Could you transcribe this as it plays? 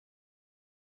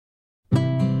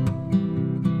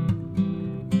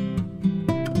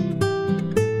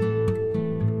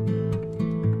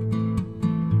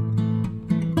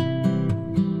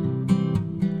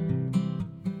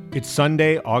It's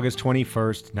Sunday, August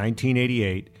 21st,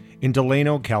 1988, in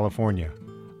Delano, California,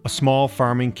 a small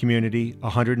farming community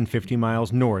 150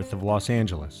 miles north of Los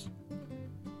Angeles.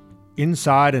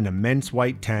 Inside an immense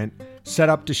white tent set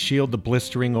up to shield the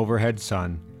blistering overhead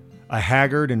sun, a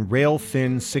haggard and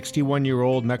rail-thin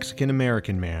 61-year-old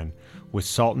Mexican-American man with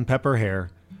salt and pepper hair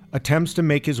attempts to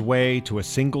make his way to a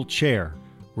single chair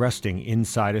resting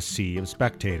inside a sea of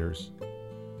spectators.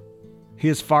 He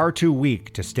is far too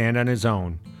weak to stand on his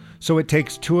own, so it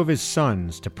takes two of his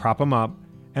sons to prop him up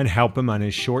and help him on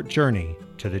his short journey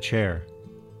to the chair.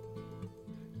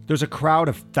 There's a crowd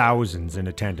of thousands in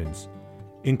attendance,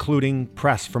 including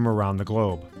press from around the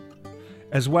globe,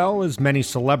 as well as many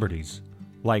celebrities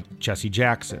like Jesse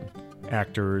Jackson,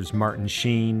 actors Martin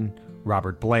Sheen,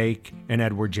 Robert Blake, and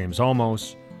Edward James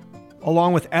Olmos,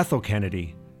 along with Ethel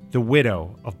Kennedy, the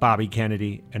widow of Bobby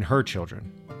Kennedy, and her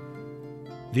children.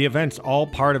 The event's all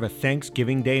part of a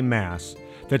Thanksgiving Day Mass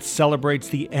that celebrates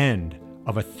the end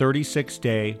of a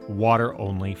 36-day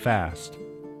water-only fast.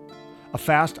 A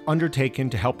fast undertaken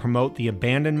to help promote the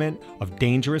abandonment of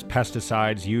dangerous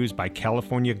pesticides used by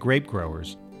California grape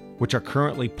growers, which are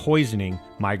currently poisoning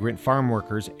migrant farm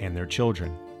workers and their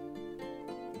children.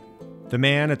 The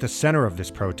man at the center of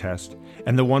this protest,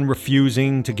 and the one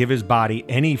refusing to give his body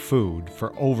any food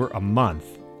for over a month,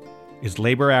 is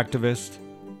labor activist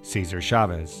Cesar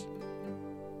Chavez.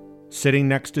 Sitting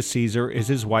next to Cesar is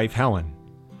his wife Helen,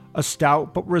 a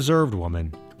stout but reserved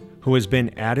woman who has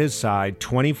been at his side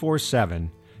 24/7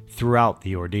 throughout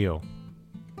the ordeal.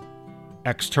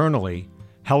 Externally,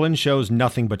 Helen shows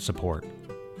nothing but support.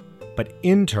 But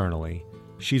internally,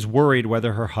 she's worried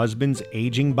whether her husband's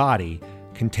aging body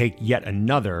can take yet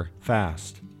another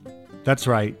fast. That's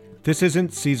right, this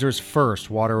isn't Cesar's first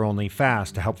water-only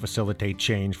fast to help facilitate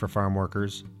change for farm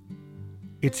workers.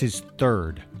 It's his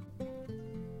third.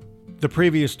 The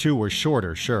previous two were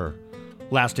shorter, sure,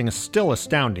 lasting a still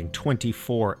astounding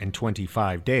 24 and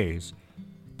 25 days,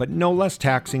 but no less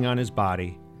taxing on his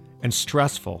body and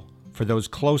stressful for those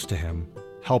close to him,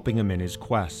 helping him in his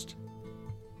quest.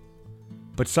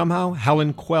 But somehow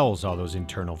Helen quells all those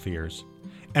internal fears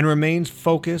and remains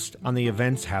focused on the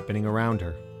events happening around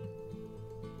her.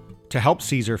 To help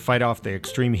Cesar fight off the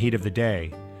extreme heat of the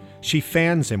day, she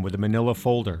fans him with a manila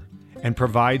folder and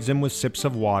provides him with sips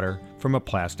of water from a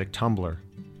plastic tumbler.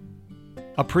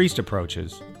 A priest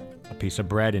approaches, a piece of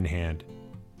bread in hand.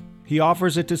 He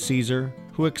offers it to Cesar,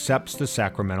 who accepts the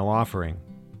sacramental offering.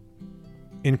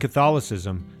 In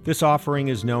Catholicism, this offering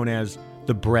is known as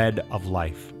the bread of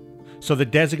life, so the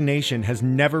designation has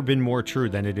never been more true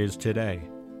than it is today,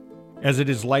 as it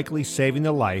is likely saving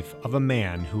the life of a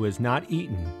man who has not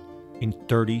eaten in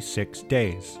 36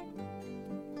 days.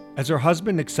 As her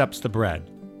husband accepts the bread,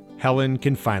 Helen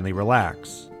can finally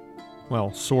relax.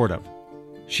 Well, sort of.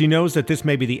 She knows that this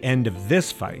may be the end of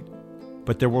this fight,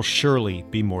 but there will surely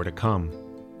be more to come.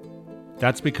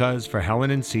 That's because for Helen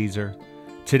and Cesar,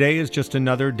 today is just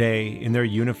another day in their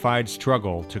unified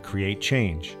struggle to create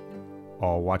change,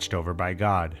 all watched over by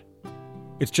God.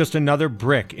 It's just another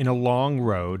brick in a long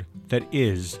road that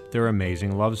is their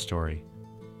amazing love story.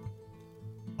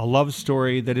 A love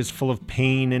story that is full of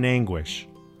pain and anguish,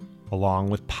 along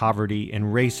with poverty and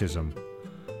racism,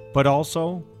 but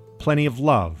also plenty of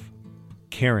love,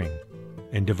 caring,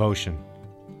 and devotion.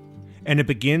 And it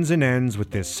begins and ends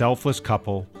with this selfless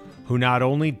couple who not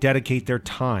only dedicate their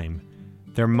time,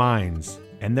 their minds,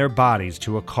 and their bodies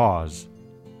to a cause,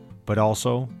 but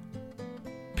also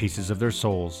pieces of their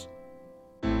souls.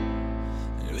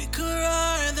 We could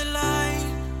ride the light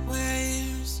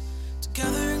waves,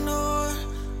 together ignore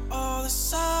all the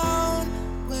sound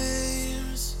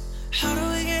waves. How do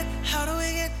we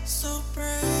get so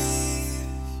brave?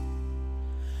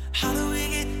 How do we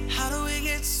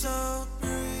get so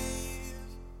brave?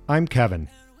 I'm Kevin.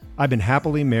 I've been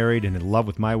happily married and in love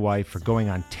with my wife for going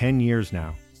on 10 years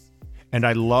now, and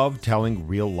I love telling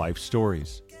real-life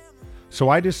stories. So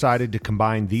I decided to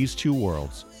combine these two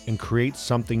worlds and create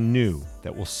something new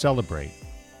that will celebrate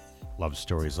love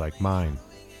stories like mine.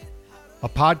 A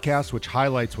podcast which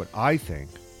highlights what I think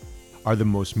are the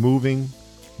most moving,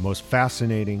 most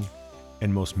fascinating,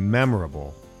 and most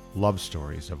memorable love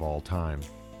stories of all time.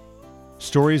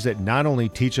 Stories that not only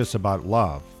teach us about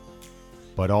love,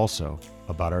 but also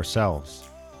about ourselves.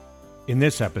 In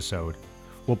this episode,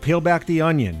 we'll peel back the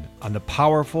onion on the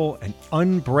powerful and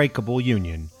unbreakable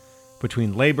union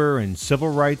between labor and civil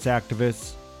rights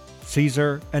activists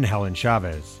Cesar and Helen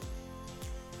Chavez.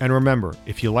 And remember,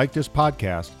 if you like this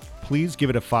podcast, please give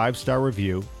it a 5-star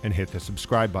review and hit the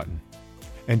subscribe button.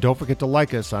 And don't forget to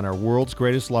like us on our World's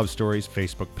Greatest Love Stories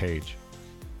Facebook page.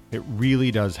 It really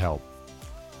does help.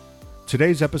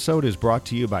 Today's episode is brought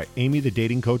to you by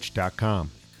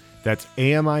AmyTheDatingCoach.com. That's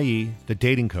AMIE,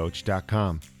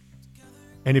 thedatingcoach.com.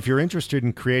 And if you're interested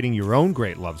in creating your own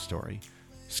great love story,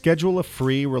 schedule a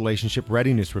free relationship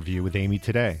readiness review with Amy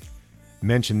today.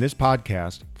 Mention this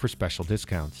podcast for special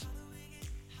discounts.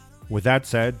 With that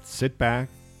said, sit back,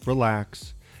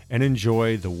 relax, and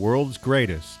enjoy the world's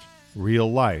greatest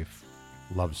real-life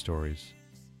love stories.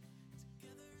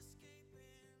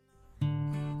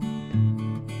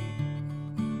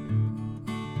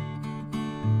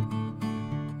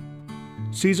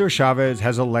 Cesar Chavez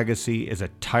has a legacy as a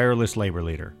tireless labor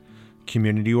leader,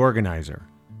 community organizer,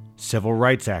 civil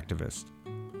rights activist,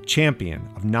 champion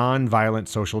of nonviolent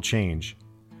social change,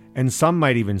 and some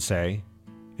might even say,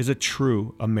 is a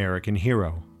true American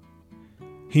hero.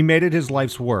 He made it his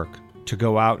life's work to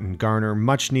go out and garner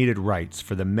much-needed rights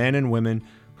for the men and women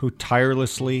who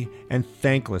tirelessly and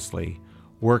thanklessly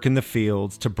work in the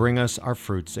fields to bring us our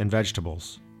fruits and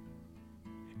vegetables.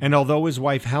 And although his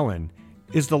wife Helen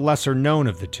is the lesser known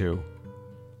of the two,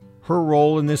 her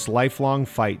role in this lifelong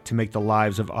fight to make the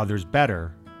lives of others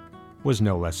better was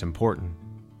no less important.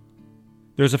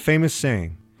 There's a famous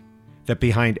saying that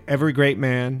behind every great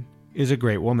man is a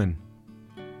great woman.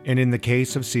 And in the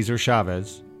case of Cesar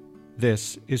Chavez,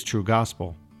 this is true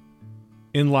gospel.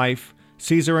 In life,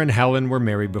 Cesar and Helen were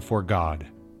married before God.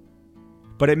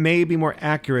 But it may be more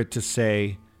accurate to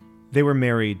say they were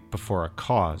married before a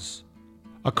cause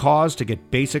to get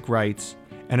basic rights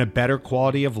and a better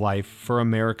quality of life for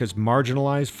America's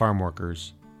marginalized farm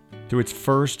workers through its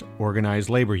first organized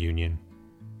labor union.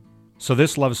 So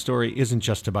this love story isn't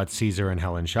just about Cesar and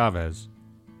Helen Chavez.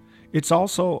 It's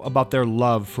also about their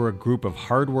love for a group of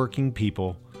hardworking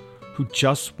people who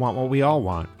just want what we all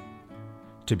want: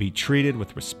 to be treated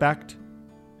with respect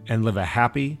and live a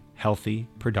happy, healthy,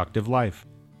 productive life.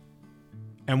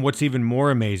 And what's even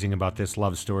more amazing about this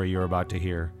love story you're about to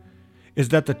hear is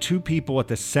that the two people at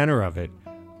the center of it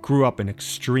grew up in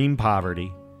extreme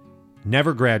poverty,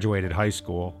 never graduated high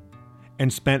school,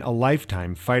 and spent a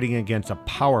lifetime fighting against a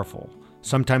powerful,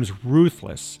 sometimes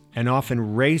ruthless, and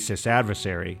often racist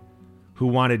adversary who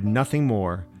wanted nothing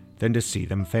more than to see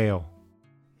them fail.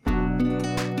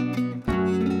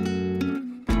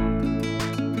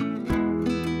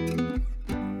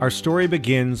 Our story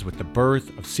begins with the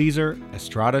birth of Cesar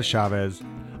Estrada Chavez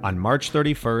on March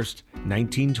 31st,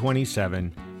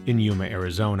 1927, in Yuma,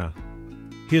 Arizona.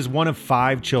 He is one of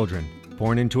 5 children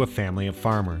born into a family of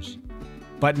farmers.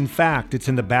 But in fact, it's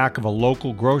in the back of a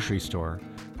local grocery store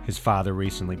his father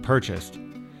recently purchased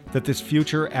that this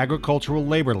future agricultural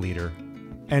labor leader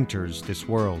enters this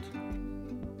world.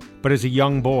 But as a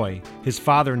young boy, his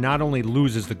father not only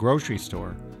loses the grocery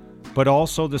store, but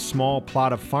also the small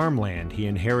plot of farmland he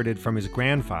inherited from his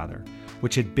grandfather,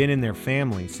 which had been in their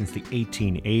family since the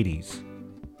 1880s.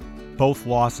 Both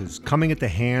losses coming at the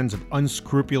hands of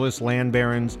unscrupulous land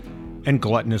barons and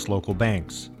gluttonous local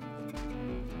banks.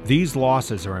 These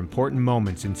losses are important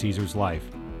moments in Cesar's life,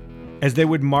 as they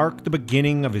would mark the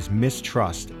beginning of his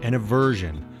mistrust and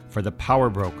aversion for the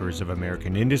power brokers of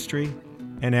American industry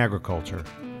and agriculture.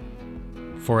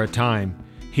 For a time,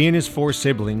 he and his 4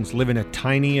 siblings live in a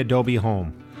tiny adobe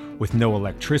home with no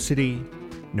electricity,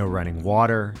 no running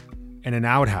water, and an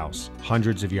outhouse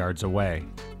hundreds of yards away.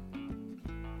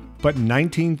 But in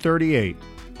 1938,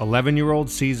 11-year-old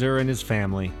Cesar and his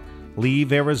family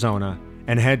leave Arizona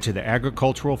and head to the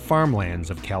agricultural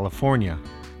farmlands of California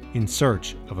in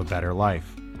search of a better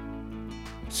life.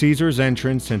 Cesar's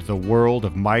entrance into the world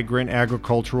of migrant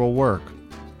agricultural work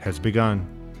has begun.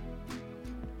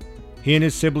 He and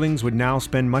his siblings would now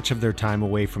spend much of their time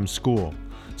away from school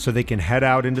so they can head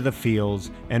out into the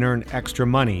fields and earn extra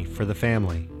money for the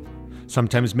family,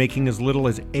 sometimes making as little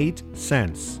as 8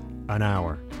 cents an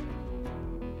hour.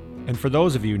 And for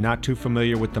those of you not too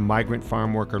familiar with the migrant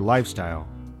farm worker lifestyle,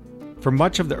 for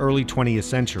much of the early 20th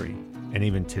century, and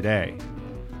even today,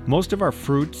 most of our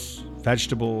fruits,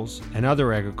 vegetables, and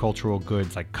other agricultural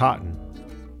goods like cotton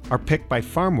are picked by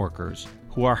farm workers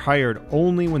who are hired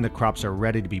only when the crops are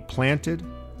ready to be planted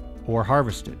or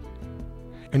harvested.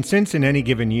 And since in any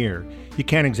given year, you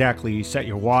can't exactly set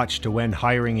your watch to when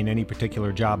hiring in any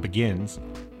particular job begins,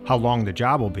 how long the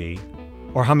job will be,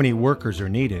 or how many workers are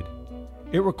needed,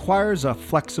 it requires a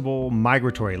flexible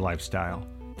migratory lifestyle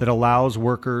that allows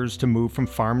workers to move from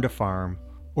farm to farm,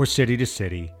 or city to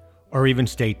city, or even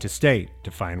state to state to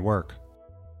find work.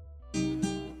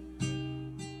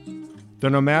 The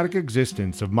nomadic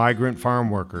existence of migrant farm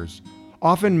workers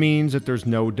often means that there's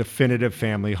no definitive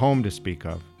family home to speak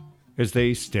of, as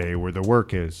they stay where the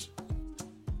work is.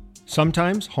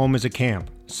 Sometimes home is a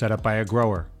camp set up by a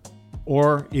grower,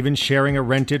 or even sharing a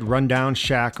rented rundown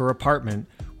shack or apartment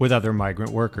with other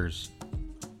migrant workers.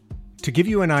 To give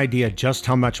you an idea just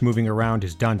how much moving around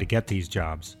is done to get these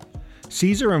jobs,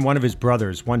 Caesar and one of his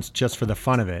brothers, once just for the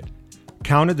fun of it,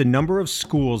 counted the number of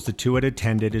schools the two had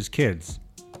attended as kids.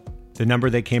 The number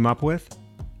they came up with?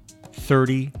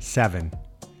 37.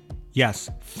 Yes,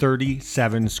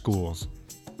 37 schools.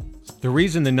 The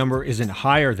reason the number isn't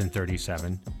higher than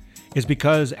 37 is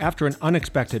because after an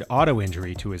unexpected auto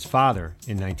injury to his father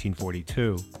in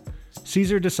 1942,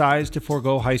 Caesar decides to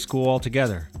forego high school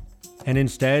altogether and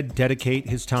instead dedicate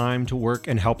his time to work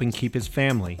and helping keep his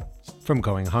family from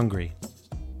going hungry.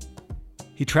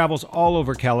 He travels all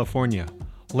over California,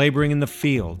 laboring in the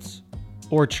fields,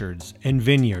 orchards, and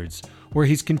vineyards, where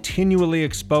he's continually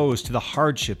exposed to the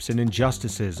hardships and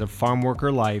injustices of farm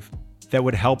worker life that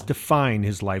would help define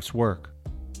his life's work.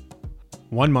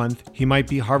 One month, he might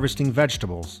be harvesting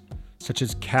vegetables, such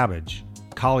as cabbage,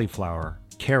 cauliflower,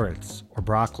 carrots, or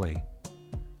broccoli.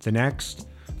 The next,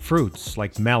 fruits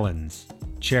like melons,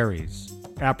 cherries,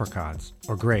 apricots,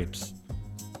 or grapes.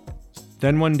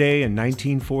 Then one day in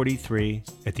 1943,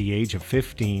 at the age of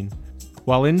 15,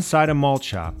 while inside a malt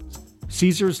shop,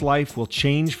 Caesar's life will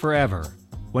change forever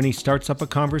when he starts up a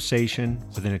conversation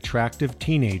with an attractive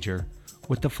teenager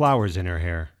with the flowers in her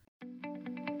hair.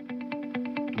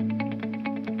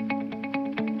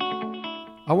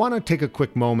 I want to take a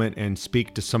quick moment and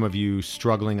speak to some of you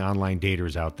struggling online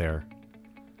daters out there.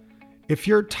 If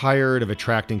you're tired of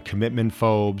attracting commitment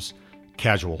phobes,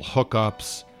 casual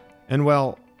hookups, and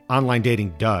well, online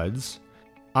dating duds,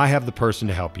 I have the person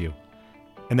to help you.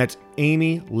 And that's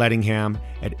Amy Lettingham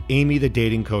at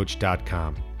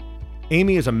amythedatingcoach.com.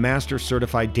 Amy is a master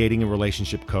certified dating and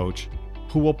relationship coach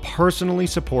who will personally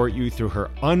support you through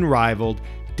her unrivaled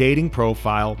dating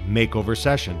profile makeover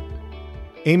session.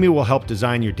 Amy will help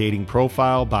design your dating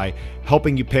profile by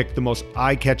helping you pick the most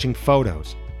eye-catching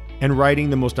photos and writing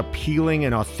the most appealing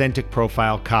and authentic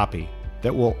profile copy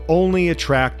that will only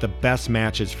attract the best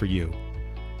matches for you.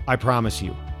 I promise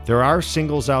you, there are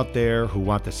singles out there who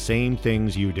want the same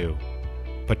things you do.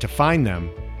 But to find them,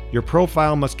 your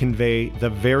profile must convey the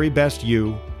very best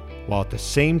you, while at the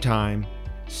same time,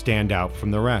 stand out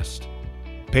from the rest.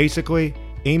 Basically,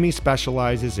 Amy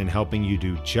specializes in helping you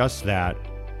do just that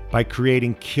by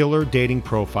creating killer dating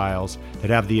profiles that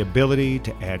have the ability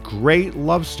to add great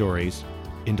love stories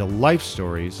into life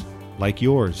stories like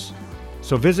yours.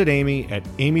 So visit Amy at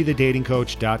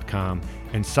amythedatingcoach.com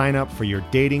and sign up for your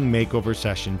dating makeover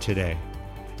session today.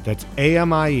 That's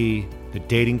AMIE,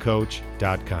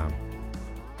 thedatingcoach.com.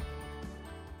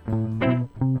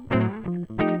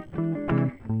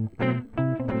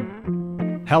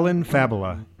 Helen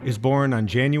Fabula is born on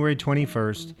January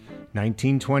 21st,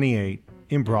 1928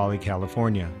 in Brawley,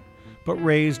 California, but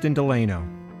raised in Delano.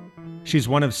 She's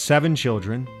one of 7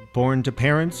 children born to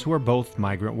parents who are both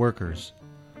migrant workers.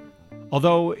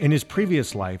 Although in his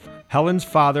previous life, Helen's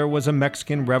father was a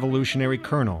Mexican revolutionary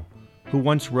colonel who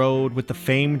once rode with the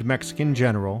famed Mexican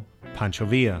general Pancho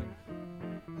Villa.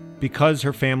 Because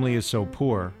her family is so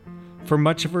poor, for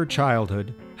much of her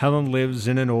childhood, Helen lives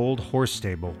in an old horse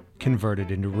stable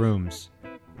converted into rooms.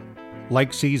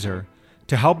 Like Caesar,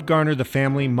 to help garner the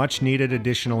family much-needed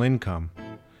additional income,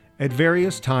 at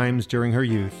various times during her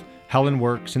youth, Helen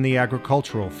works in the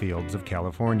agricultural fields of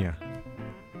California.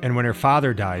 And when her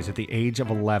father dies at the age of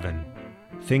 11,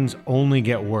 things only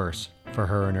get worse for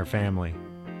her and her family,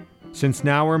 since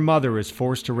now her mother is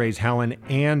forced to raise Helen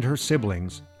and her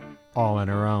siblings all on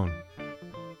her own.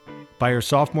 By her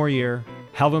sophomore year,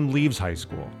 Helen leaves high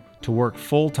school to work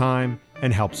full-time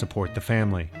and help support the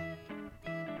family.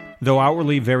 Though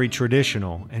outwardly very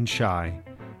traditional and shy,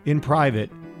 in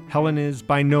private, Helen is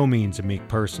by no means a meek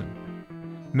person.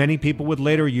 Many people would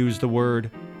later use the word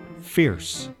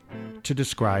fierce to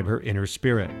describe her inner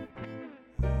spirit.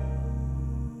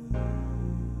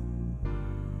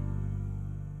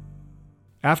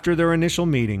 After their initial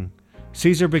meeting,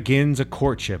 Caesar begins a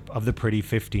courtship of the pretty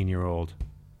 15-year-old.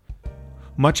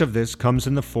 Much of this comes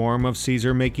in the form of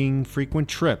Caesar making frequent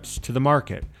trips to the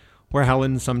market, where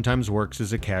Helen sometimes works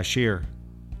as a cashier.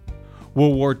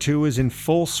 World War II is in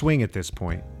full swing at this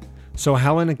point, so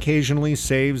Helen occasionally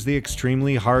saves the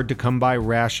extremely hard-to-come-by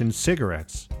ration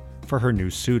cigarettes for her new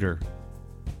suitor.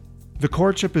 The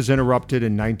courtship is interrupted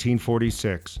in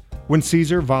 1946 when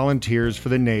Caesar volunteers for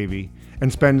the Navy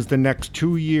and spends the next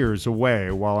 2 years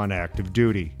away while on active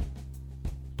duty.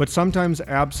 But sometimes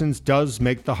absence does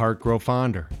make the heart grow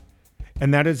fonder,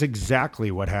 and that is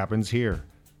exactly what happens here.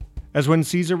 As when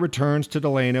Caesar returns to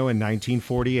Delano in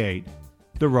 1948,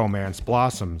 the romance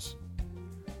blossoms.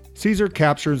 Caesar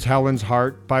captures Helen's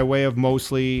heart by way of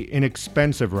mostly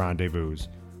inexpensive rendezvous,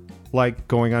 like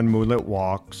going on moonlit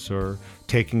walks or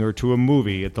taking her to a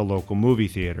movie at the local movie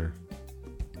theater.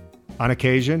 On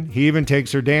occasion, he even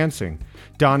takes her dancing,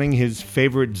 donning his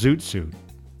favorite zoot suit.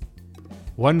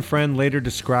 One friend later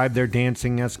described their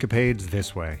dancing escapades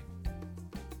this way.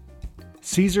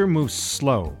 Caesar moves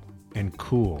slow and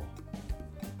cool,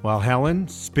 while Helen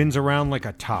spins around like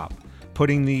a top,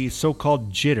 putting the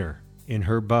so-called jitter in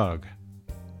her bug.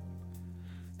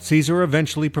 Caesar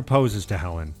eventually proposes to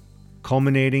Helen,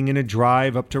 culminating in a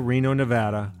drive up to Reno,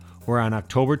 Nevada, where on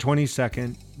October 22,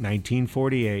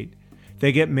 1948,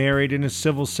 they get married in a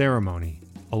civil ceremony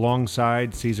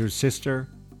alongside Caesar's sister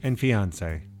and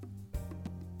fiancé.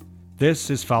 This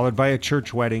is followed by a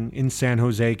church wedding in San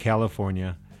Jose,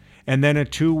 California, and then a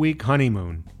 2-week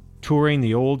honeymoon, touring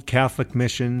the old Catholic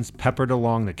missions peppered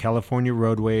along the California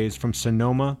roadways from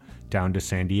Sonoma down to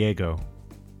San Diego.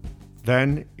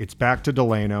 Then it's back to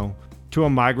Delano, to a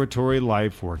migratory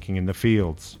life working in the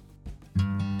fields.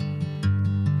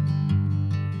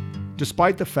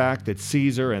 Despite the fact that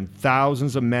Caesar and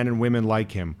thousands of men and women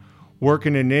like him work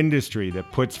in an industry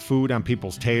that puts food on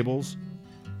people's tables,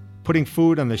 putting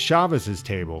food on the Chavez's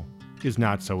table is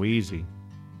not so easy.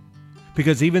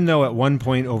 Because even though at one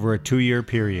point over a 2-year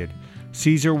period,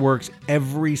 Caesar works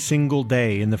every single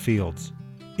day in the fields,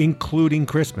 including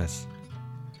Christmas,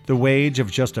 the wage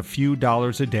of just a few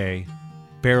dollars a day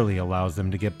barely allows them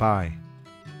to get by.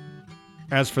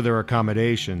 As for their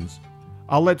accommodations,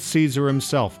 I'll let Caesar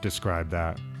himself describe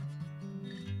that.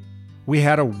 We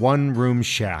had a 1-room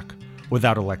shack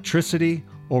without electricity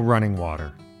or running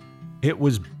water. It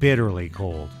was bitterly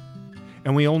cold,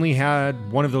 and we only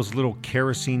had one of those little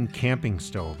kerosene camping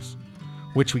stoves,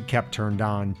 which we kept turned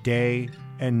on day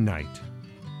and night.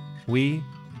 We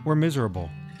were miserable.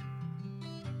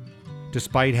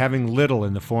 Despite having little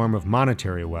in the form of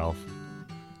monetary wealth,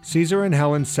 Caesar and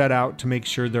Helen set out to make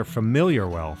sure their familiar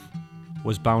wealth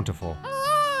was bountiful.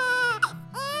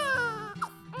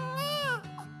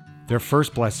 Their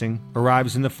first blessing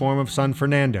arrives in the form of son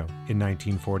Fernando in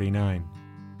 1949.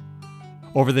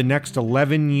 Over the next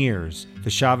 11 years, the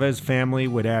Chavez family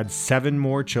would add 7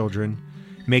 more children,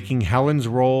 making Helen's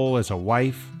role as a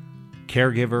wife,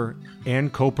 caregiver,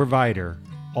 and co-provider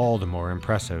all the more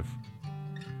impressive.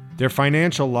 Their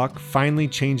financial luck finally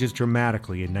changes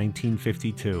dramatically in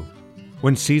 1952,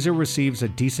 when Caesar receives a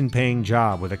decent-paying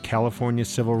job with a California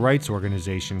civil rights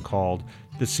organization called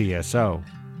the CSO,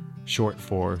 short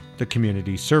for the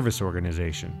Community Service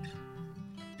Organization.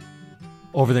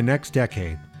 Over the next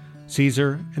decade,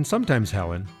 Caesar, and sometimes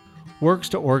Helen, works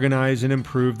to organize and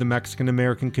improve the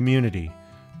Mexican-American community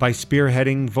by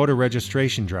spearheading voter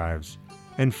registration drives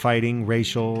and fighting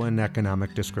racial and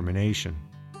economic discrimination.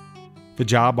 The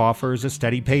job offers a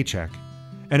steady paycheck,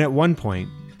 and at one point,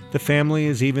 the family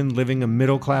is even living a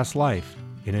middle-class life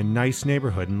in a nice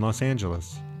neighborhood in Los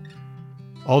Angeles.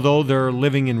 Although they're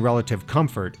living in relative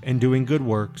comfort and doing good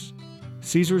works,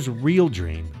 Caesar's real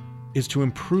dream is to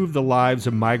improve the lives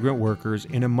of migrant workers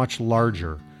in a much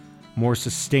larger, more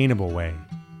sustainable way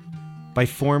by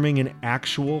forming an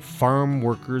actual farm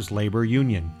workers' labor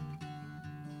union.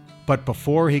 But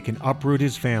before he can uproot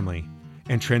his family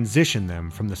and transition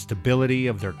them from the stability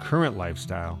of their current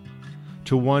lifestyle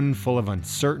to one full of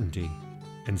uncertainty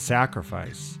and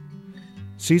sacrifice,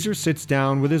 Caesar sits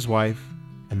down with his wife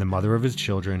and the mother of his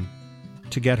children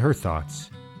to get her thoughts.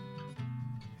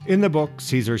 In the book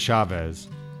Cesar Chavez,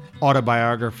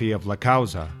 Autobiography of La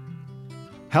Causa,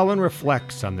 Helen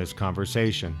reflects on this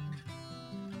conversation.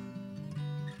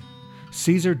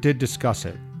 Caesar did discuss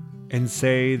it and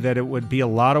say that it would be a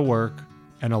lot of work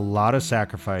and a lot of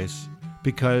sacrifice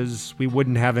because we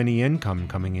wouldn't have any income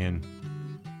coming in.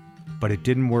 But it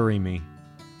didn't worry me.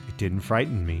 It didn't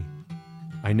frighten me.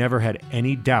 I never had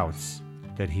any doubts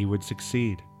that he would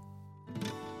succeed.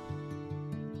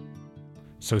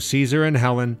 So Caesar and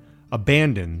Helen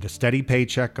abandoned the steady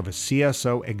paycheck of a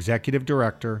CSO executive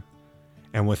director,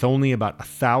 and with only about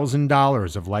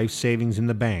 $1,000 of life savings in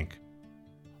the bank,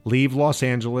 leave Los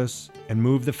Angeles and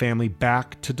move the family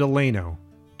back to Delano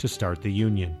to start the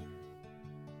union.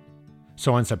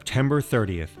 So on September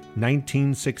 30th,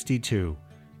 1962,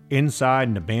 inside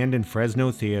an abandoned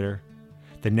Fresno theater,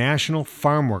 the National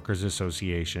Farm Workers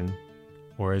Association,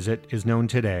 or as it is known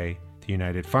today, the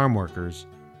United Farm Workers,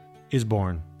 is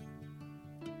born.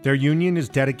 Their union is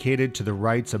dedicated to the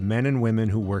rights of men and women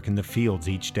who work in the fields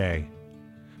each day,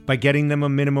 by getting them a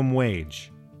minimum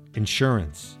wage,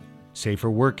 insurance,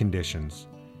 safer work conditions,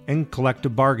 and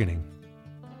collective bargaining.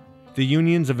 The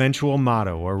union's eventual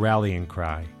motto or rallying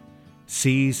cry,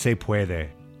 Si se puede,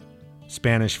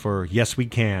 Spanish for yes we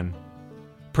can,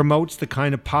 promotes the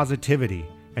kind of positivity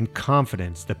and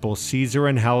confidence that both Caesar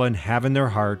and Helen have in their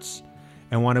hearts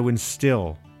and want to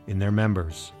instill in their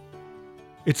members.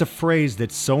 It's a phrase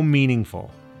that's so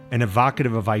meaningful and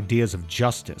evocative of ideas of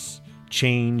justice,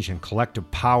 change, and collective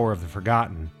power of the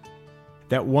forgotten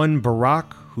that one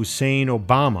Barack Hussein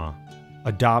Obama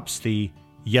adopts the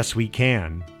 "Yes We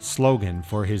Can" slogan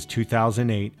for his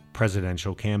 2008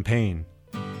 presidential campaign.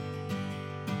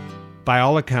 By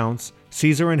all accounts,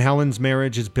 Caesar and Helen's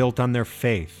marriage is built on their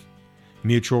faith,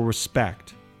 mutual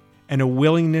respect, and a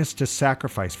willingness to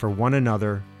sacrifice for one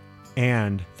another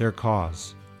and their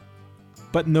cause.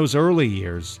 But in those early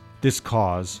years, this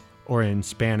cause, or in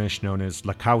Spanish known as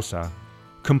La Causa,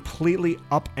 completely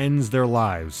upends their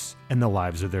lives and the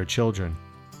lives of their children,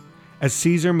 as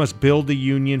Caesar must build the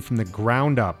union from the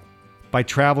ground up by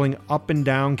traveling up and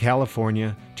down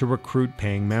California to recruit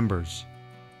paying members.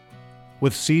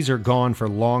 With Caesar gone for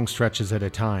long stretches at a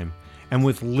time, and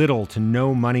with little to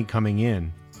no money coming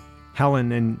in,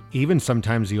 Helen, and even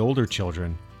sometimes the older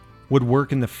children, would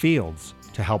work in the fields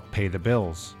to help pay the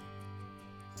bills.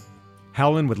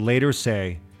 Helen would later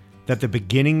say that the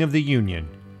beginning of the union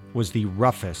was the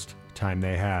roughest time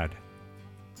they had.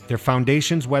 Their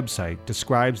foundation's website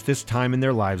describes this time in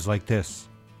their lives like this.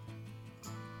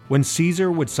 When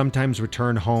Caesar would sometimes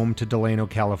return home to Delano,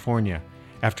 California,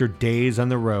 after days on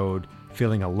the road,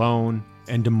 feeling alone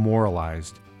and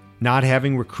demoralized, not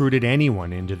having recruited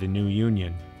anyone into the new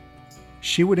union,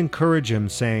 she would encourage him,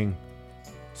 saying,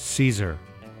 "Caesar,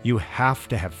 you have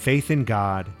to have faith in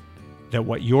God that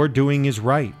what you're doing is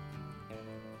right."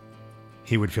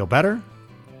 He would feel better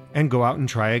and go out and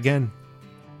try again.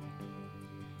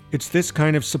 It's this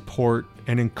kind of support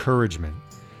and encouragement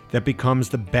that becomes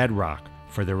the bedrock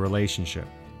for their relationship,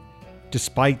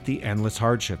 despite the endless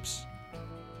hardships.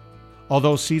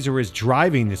 Although Caesar is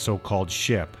driving the so-called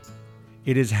ship,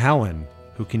 it is Helen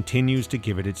who continues to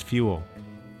give it its fuel.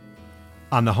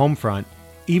 On the home front,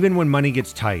 even when money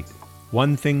gets tight,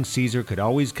 one thing Caesar could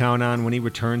always count on when he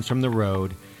returns from the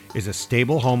road is a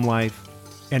stable home life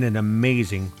and an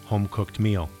amazing home-cooked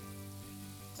meal.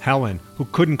 Helen, who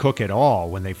couldn't cook at all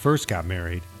when they first got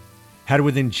married, had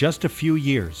within just a few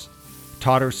years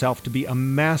taught herself to be a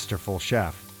masterful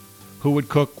chef who would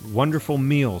cook wonderful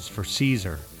meals for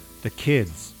Caesar, the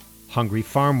kids, hungry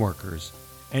farm workers,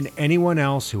 and anyone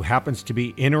else who happens to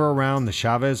be in or around the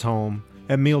Chavez home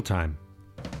at mealtime.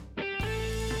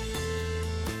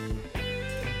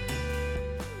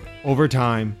 Over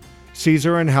time,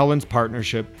 Caesar and Helen's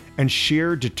partnership and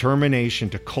sheer determination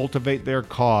to cultivate their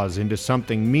cause into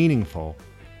something meaningful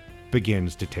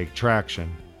begins to take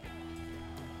traction.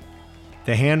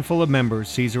 The handful of members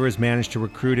Caesar has managed to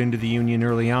recruit into the union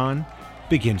early on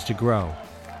begins to grow.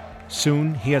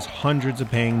 Soon, he has hundreds of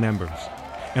paying members,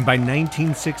 and by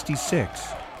 1966,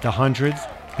 the hundreds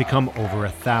become over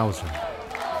 1,000.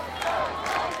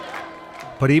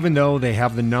 But even though they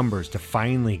have the numbers to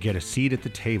finally get a seat at the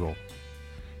table,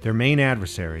 their main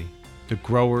adversary, the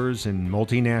growers and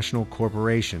multinational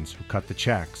corporations who cut the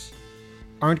checks,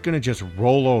 aren't going to just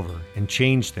roll over and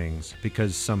change things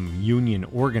because some union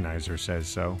organizer says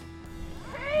so.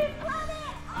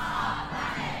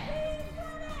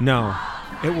 No,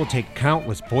 it will take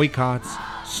countless boycotts,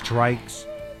 strikes,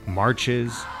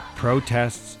 marches,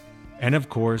 protests, and of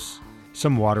course,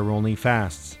 some water-only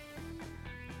fasts.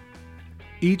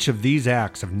 Each of these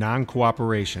acts of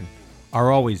non-cooperation are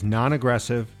always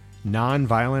non-aggressive,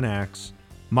 non-violent acts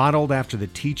modeled after the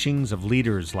teachings of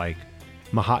leaders like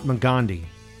Mahatma Gandhi,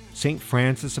 St.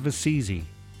 Francis of Assisi,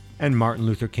 and Martin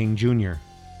Luther King Jr.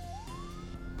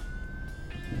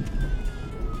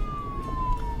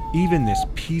 Even this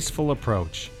peaceful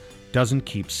approach doesn't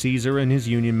keep Caesar and his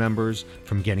union members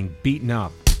from getting beaten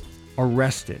up,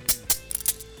 arrested,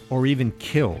 or even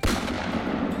killed,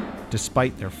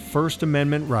 despite their First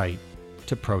Amendment right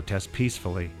to protest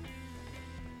peacefully.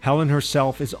 Helen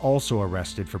herself is also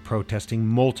arrested for protesting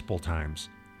multiple times,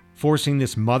 forcing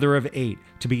this mother of 8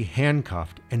 to be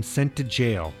handcuffed and sent to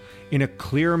jail in a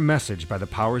clear message by the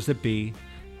powers that be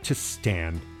to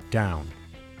stand down.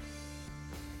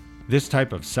 This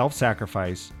type of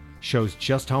self-sacrifice shows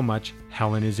just how much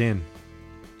Helen is in,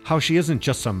 how she isn't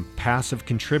just some passive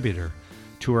contributor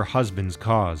to her husband's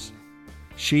cause.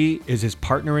 She is his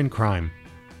partner in crime,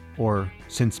 or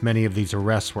since many of these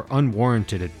arrests were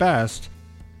unwarranted at best,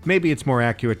 maybe it's more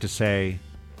accurate to say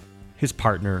his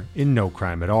partner in no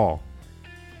crime at all.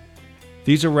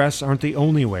 These arrests aren't the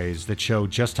only ways that show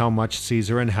just how much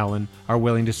Caesar and Helen are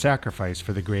willing to sacrifice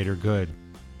for the greater good.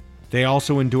 They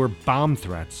also endure bomb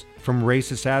threats from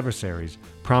racist adversaries,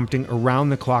 prompting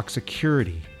around-the-clock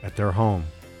security at their home.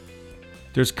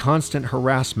 There's constant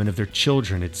harassment of their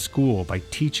children at school by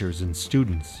teachers and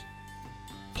students.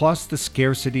 plus the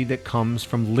scarcity that comes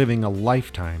from living a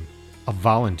lifetime of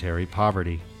voluntary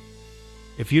poverty.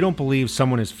 If you don't believe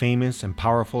someone as famous and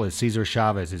powerful as Cesar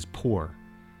Chavez is poor,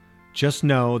 just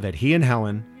know that he and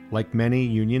Helen, like many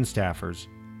union staffers,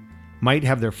 might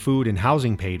have their food and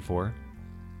housing paid for,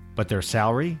 but their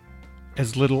salary,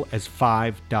 as little as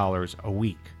 $5 a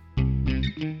week.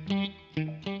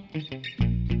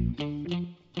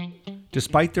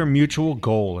 Despite their mutual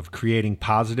goal of creating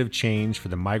positive change for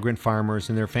the migrant farmers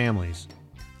and their families,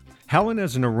 Helen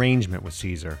has an arrangement with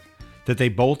Cesar that they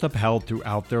both upheld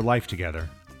throughout their life together.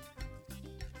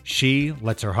 She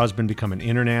lets her husband become an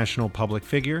international public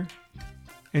figure,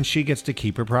 and she gets to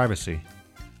keep her privacy.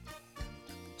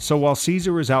 So while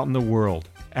Cesar is out in the world,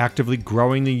 actively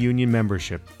growing the union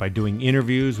membership by doing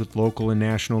interviews with local and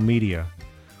national media,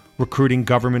 recruiting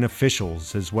government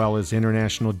officials as well as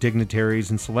international dignitaries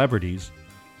and celebrities,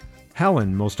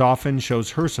 Helen most often shows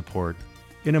her support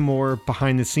in a more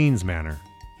behind-the-scenes manner.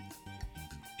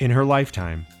 In her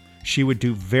lifetime, she would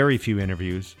do very few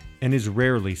interviews and is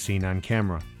rarely seen on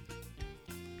camera.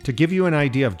 To give you an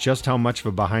idea of just how much of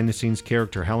a behind-the-scenes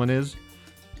character Helen is,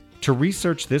 to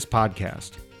research this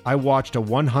podcast, I watched a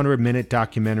 100-minute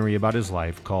documentary about his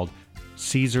life called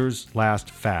Cesar's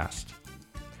Last Fast.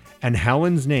 And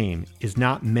Helen's name is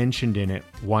not mentioned in it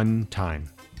one time.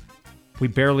 We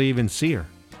barely even see her.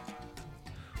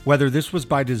 Whether this was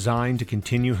by design to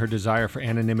continue her desire for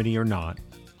anonymity or not,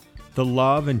 the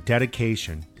love and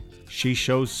dedication she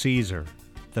shows Cesar,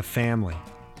 the family,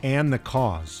 and the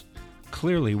cause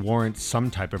clearly warrants some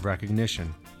type of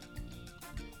recognition.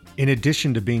 In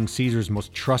addition to being Cesar's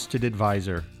most trusted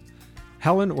advisor,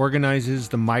 Helen organizes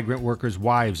the migrant workers'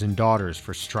 wives and daughters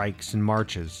for strikes and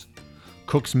marches,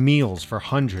 cooks meals for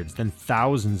hundreds, then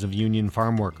thousands of union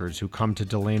farm workers who come to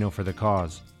Delano for the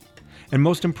cause, and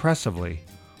most impressively,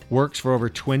 works for over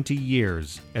 20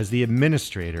 years as the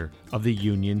administrator of the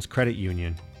union's credit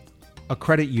union, a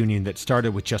credit union that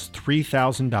started with just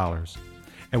 $3,000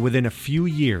 and within a few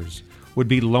years would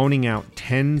be loaning out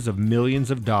tens of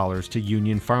millions of dollars to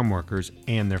union farm workers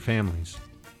and their families.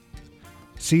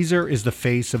 Cesar is the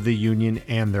face of the union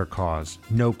and their cause,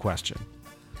 no question.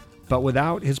 But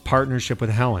without his partnership with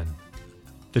Helen,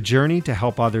 the journey to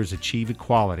help others achieve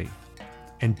equality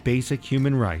and basic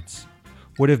human rights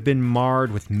would have been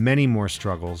marred with many more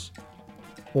struggles,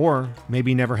 or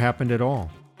maybe never happened at all.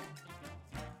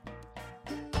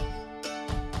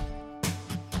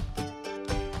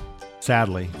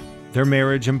 Sadly, their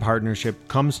marriage and partnership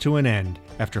comes to an end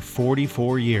after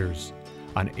 44 years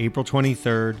on April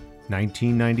 23,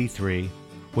 1993,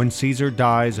 when Cesar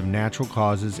dies of natural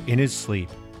causes in his sleep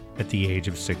at the age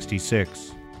of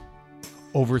 66.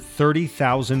 Over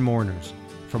 30,000 mourners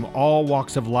from all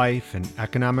walks of life and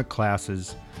economic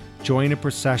classes join a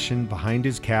procession behind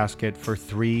his casket for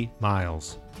 3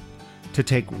 miles to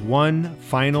take one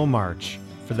final march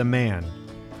for the man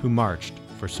who marched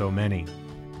for so many.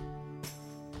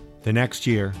 The next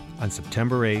year, on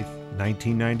September 8,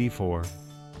 1994,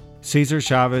 Cesar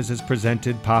Chavez is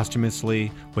presented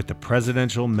posthumously with the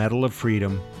Presidential Medal of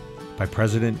Freedom by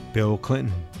President Bill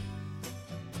Clinton.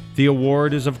 The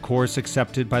award is, of course,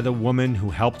 accepted by the woman who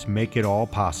helped make it all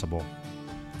possible,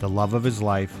 the love of his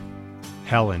life,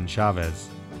 Helen Chavez.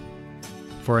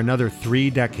 For another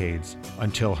 3 decades,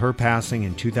 until her passing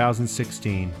in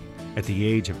 2016 at the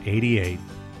age of 88,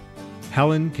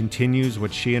 Helen continues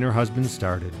what she and her husband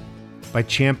started by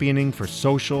championing for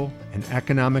social and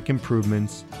economic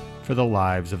improvements for the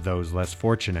lives of those less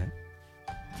fortunate.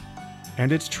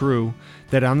 And it's true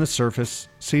that on the surface,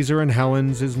 Cesar and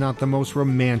Helen's is not the most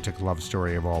romantic love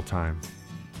story of all time.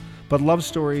 But love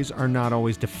stories are not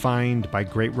always defined by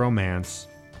great romance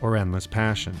or endless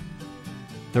passion.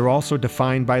 They're also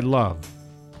defined by love,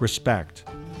 respect,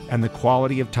 and the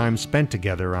quality of time spent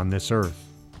together on this earth.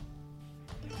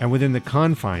 And within the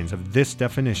confines of this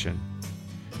definition,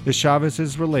 the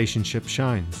Chavez's relationship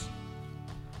shines.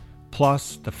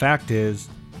 Plus, the fact is,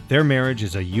 their marriage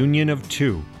is a union of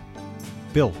 2,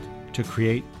 built to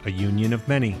create a union of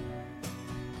many,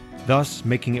 thus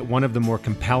making it one of the more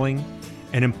compelling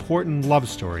and important love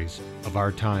stories of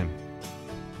our time.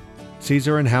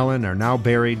 Cesar and Helen are now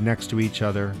buried next to each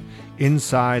other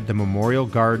inside the memorial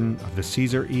garden of the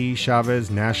Cesar E. Chavez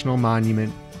National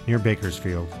Monument near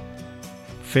Bakersfield,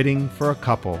 fitting for a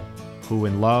couple who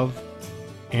in love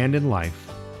and in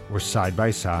life were side by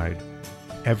side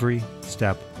every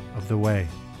step of the way.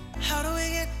 How do we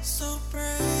get so brave?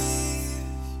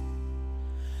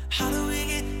 How do we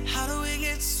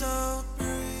get so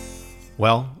brave?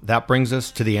 Well, that brings us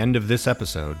to the end of this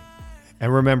episode.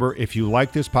 And remember, if you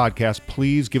like this podcast,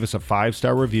 please give us a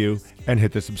 5-star review and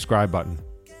hit the subscribe button.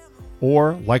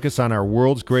 Or like us on our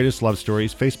World's Greatest Love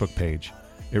Stories Facebook page.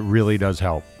 It really does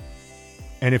help.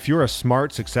 And if you're a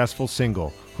smart, successful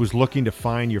single who's looking to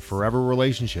find your forever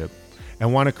relationship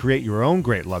and want to create your own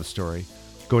great love story,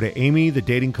 go to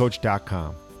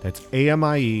amythedatingcoach.com. That's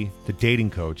AMIE,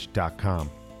 thedatingcoach.com.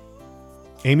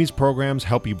 Amy's programs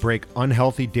help you break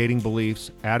unhealthy dating beliefs,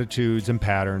 attitudes, and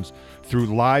patterns through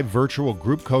live virtual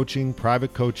group coaching,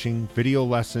 private coaching, video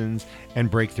lessons, and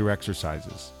breakthrough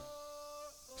exercises.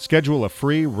 Schedule a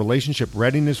free relationship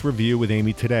readiness review with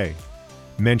Amy today.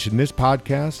 Mention this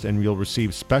podcast and you'll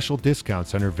receive special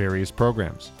discounts on her various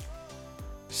programs.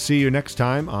 See you next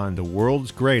time on the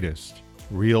world's greatest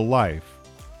real-life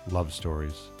love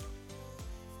stories.